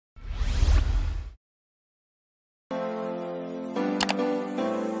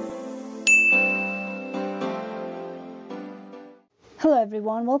Hello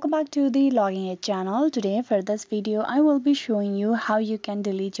everyone, welcome back to the Logging Aid channel. Today for this video I will be showing you how you can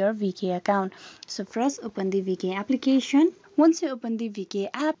delete your VK account. So first open the VK application. Once you open the VK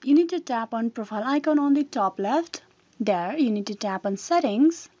app, you need to tap on profile icon on the top left. There you need to tap on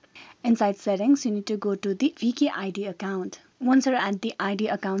settings. Inside settings you need to go to the VK ID account. Once you're at the ID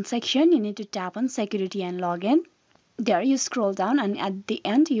account section, you need to tap on security and login. There you scroll down and at the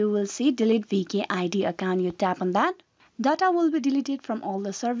end you will see delete VK ID account. You tap on that. Data will be deleted from all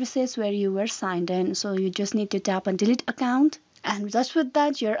the services where you were signed in. So you just need to tap on delete account. And just with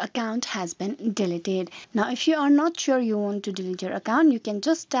that, your account has been deleted. Now, if you are not sure you want to delete your account, you can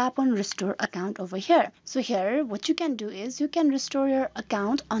just tap on restore account over here. So here, what you can do is you can restore your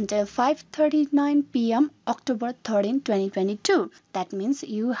account until 5:39 p.m. October 13, 2022. That means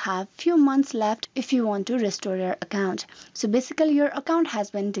you have few months left if you want to restore your account. So basically, your account has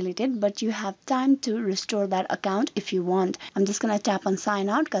been deleted, but you have time to restore that account if you want. I'm just gonna tap on sign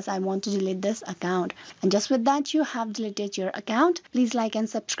out because I want to delete this account. And just with that, you have deleted your account. Please like and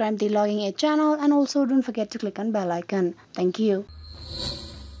subscribe the Logging Aid channel, and also don't forget to click on bell icon. Thank you.